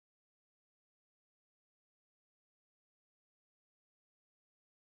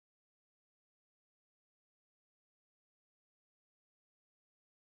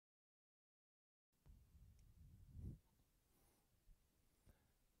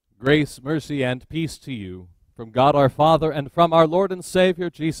Grace, mercy, and peace to you from God our Father and from our Lord and Savior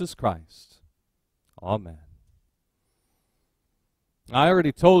Jesus Christ. Amen. I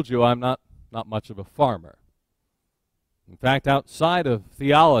already told you I'm not much of a farmer. In fact, outside of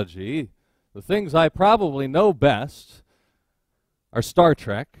theology, the things I probably know best are Star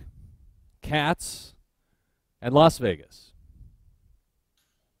Trek, cats, and Las Vegas.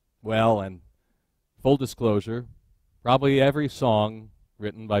 Well, and full disclosure, probably every song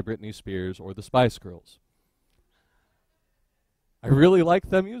written by Britney Spears or the Spice Girls. I really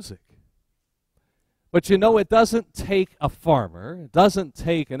like their music. But you know, it doesn't take a farmer, it doesn't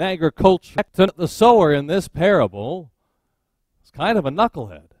take an agricultural. The sower in this parable is kind of a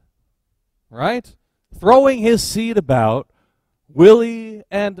knucklehead, right? Throwing his seed about willy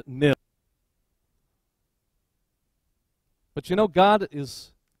and nilly. But you know,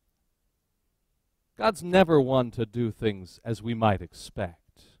 God's never one to do things as we might expect.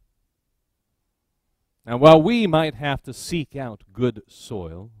 And while we might have to seek out good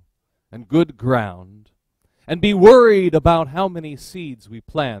soil and good ground and be worried about how many seeds we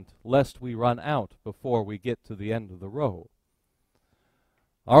plant lest we run out before we get to the end of the row,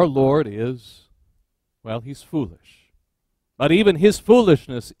 our Lord is, well, he's foolish. But even his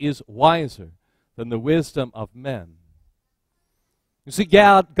foolishness is wiser than the wisdom of men. You see,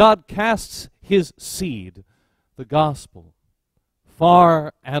 God casts his seed, the gospel,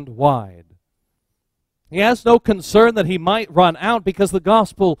 far and wide. He has no concern that he might run out because the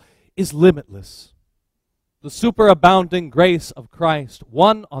gospel is limitless. The superabounding grace of Christ,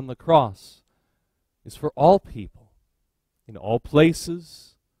 won on the cross, is for all people, in all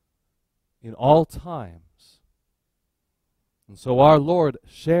places, in all times. And so our Lord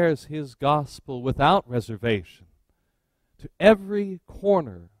shares his gospel without reservation to every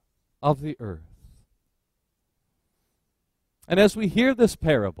corner of the earth. And as we hear this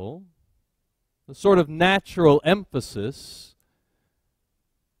parable, the sort of natural emphasis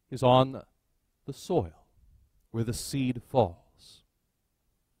is on the soil where the seed falls.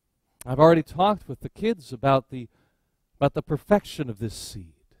 I've already talked with the kids about the perfection of this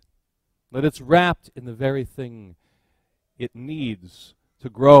seed, that it's wrapped in the very thing it needs to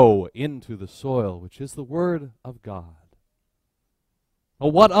grow into the soil, which is the Word of God.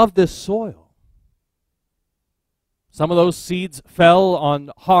 Well, what of this soil? Some of those seeds fell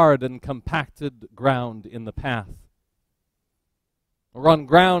on hard and compacted ground in the path, or on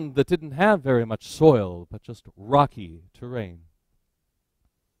ground that didn't have very much soil, but just rocky terrain,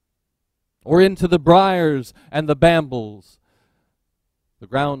 or into the briars and the brambles, the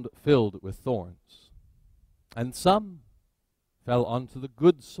ground filled with thorns. And some fell onto the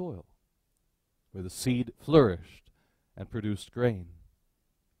good soil, where the seed flourished and produced grain.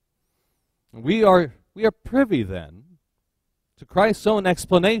 We are privy then to Christ's own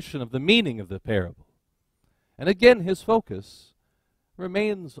explanation of the meaning of the parable. And again, his focus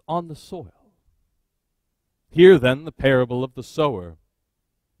remains on the soil. Hear then the parable of the sower.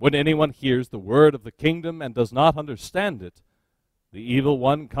 When anyone hears the word of the kingdom and does not understand it, the evil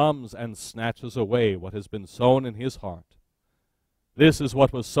one comes and snatches away what has been sown in his heart. This is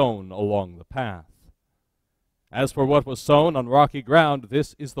what was sown along the path. As for what was sown on rocky ground,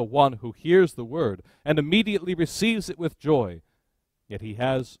 this is the one who hears the word and immediately receives it with joy, yet he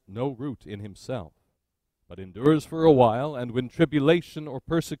has no root in himself, but endures for a while, and when tribulation or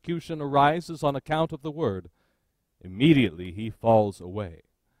persecution arises on account of the word, immediately he falls away.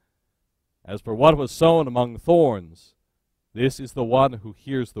 As for what was sown among thorns, this is the one who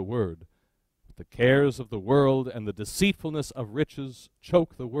hears the word, but the cares of the world and the deceitfulness of riches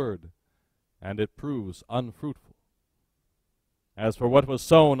choke the word, and it proves unfruitful. As for what was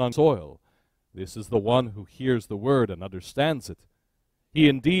sown on soil, this is the one who hears the word and understands it. He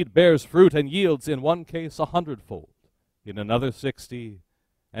indeed bears fruit and yields in one case 100-fold, in another 60,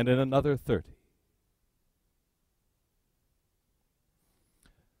 and in another 30.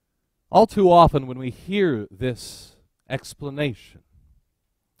 All too often when we hear this explanation,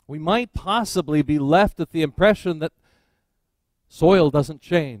 we might possibly be left with the impression that soil doesn't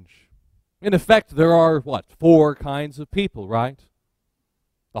change. In effect, there are, 4 kinds of people, right?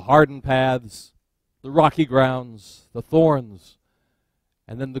 The hardened paths, the rocky grounds, the thorns,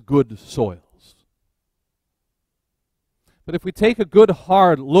 and then the good soils. But if we take a good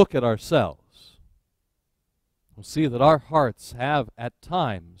hard look at ourselves, we'll see that our hearts have at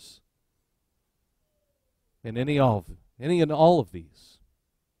times, in any and all of these,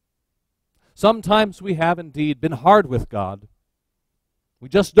 sometimes we have indeed been hard with God. We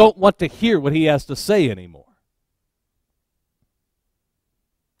just don't want to hear what he has to say anymore.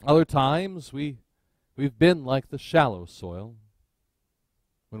 Other times we've been like the shallow soil.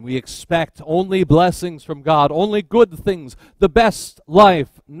 when we expect only blessings from God, only good things, the best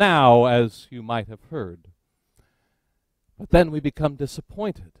life now, as you might have heard. But then we become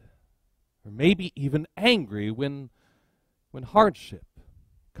disappointed, or maybe even angry when hardship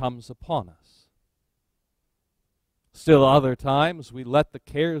comes upon us. Still other times we let the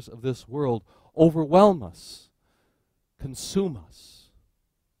cares of this world overwhelm us, consume us,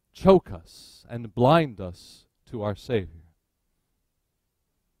 choke us, and blind us to our Savior.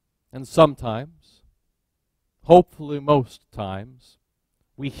 And sometimes, hopefully most times,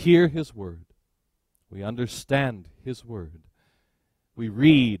 we hear His Word. We understand His Word. We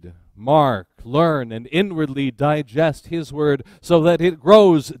read, mark, learn, and inwardly digest His Word so that it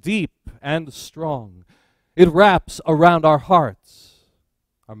grows deep and strong. It wraps around our hearts,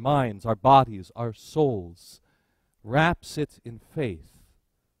 our minds, our bodies, our souls. Wraps it in faith.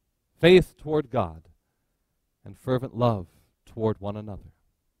 Faith toward God and fervent love toward one another.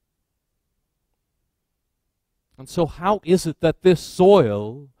 And so how is it that this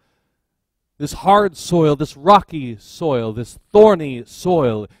soil, this hard soil, this rocky soil, this thorny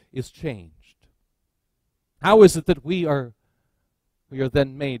soil is changed? How is it that we are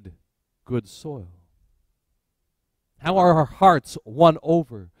then made good soil? How are our hearts won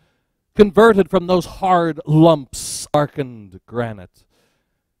over, converted from those hard lumps, darkened granite,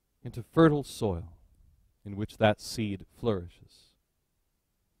 into fertile soil in which that seed flourishes?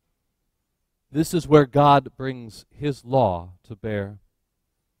 This is where God brings His law to bear,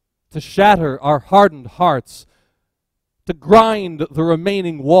 to shatter our hardened hearts, to grind the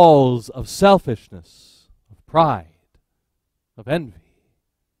remaining walls of selfishness, of pride, of envy,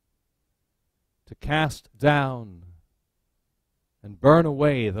 to cast down and burn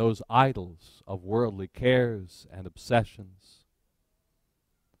away those idols of worldly cares and obsessions.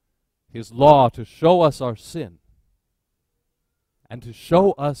 His law to show us our sin and to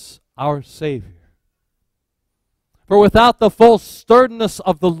show us our Savior. For without the full sternness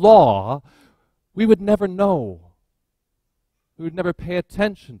of the law, we would never know. We would never pay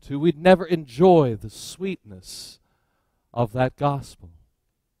attention to. We'd never enjoy the sweetness of that gospel.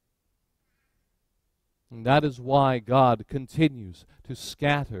 And that is why God continues to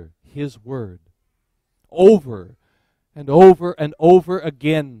scatter His Word over and over and over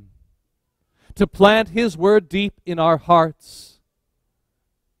again, to plant His Word deep in our hearts,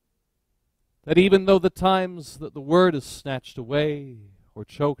 that even though the times that the Word is snatched away or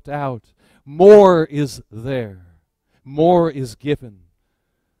choked out, more is there, more is given,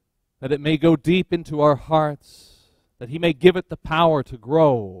 that it may go deep into our hearts, that He may give it the power to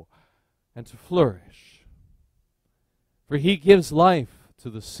grow and to flourish. For He gives life to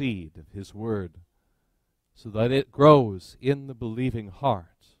the seed of His Word, so that it grows in the believing heart.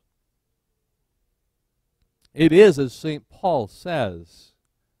 It is, as St. Paul says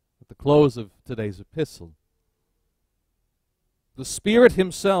at the close of today's epistle, the Spirit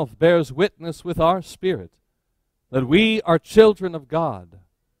Himself bears witness with our spirit that we are children of God,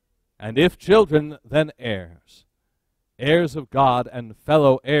 and if children, then heirs, heirs of God and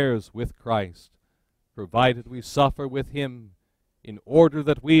fellow heirs with Christ, provided we suffer with Him, in order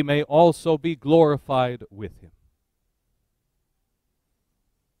that we may also be glorified with Him.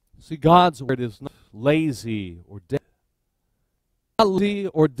 See, God's Word is not lazy or dead. Not lazy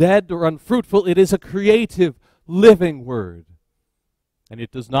or dead or unfruitful. It is a creative, living Word. And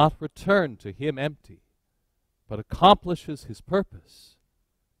it does not return to Him empty, but accomplishes His purpose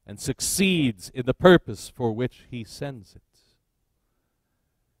and succeeds in the purpose for which He sends it.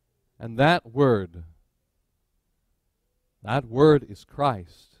 And that Word is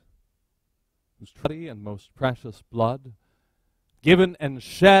Christ, whose body and most precious blood, given and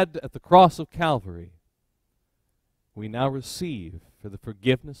shed at the cross of Calvary, we now receive for the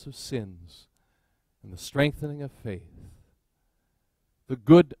forgiveness of sins and the strengthening of faith, the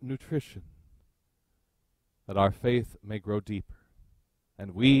good nutrition, that our faith may grow deeper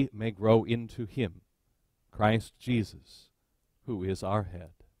and we may grow into Him, Christ Jesus, who is our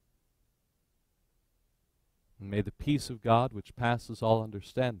head. And may the peace of God, which passes all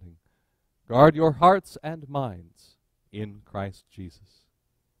understanding, guard your hearts and minds in Christ Jesus.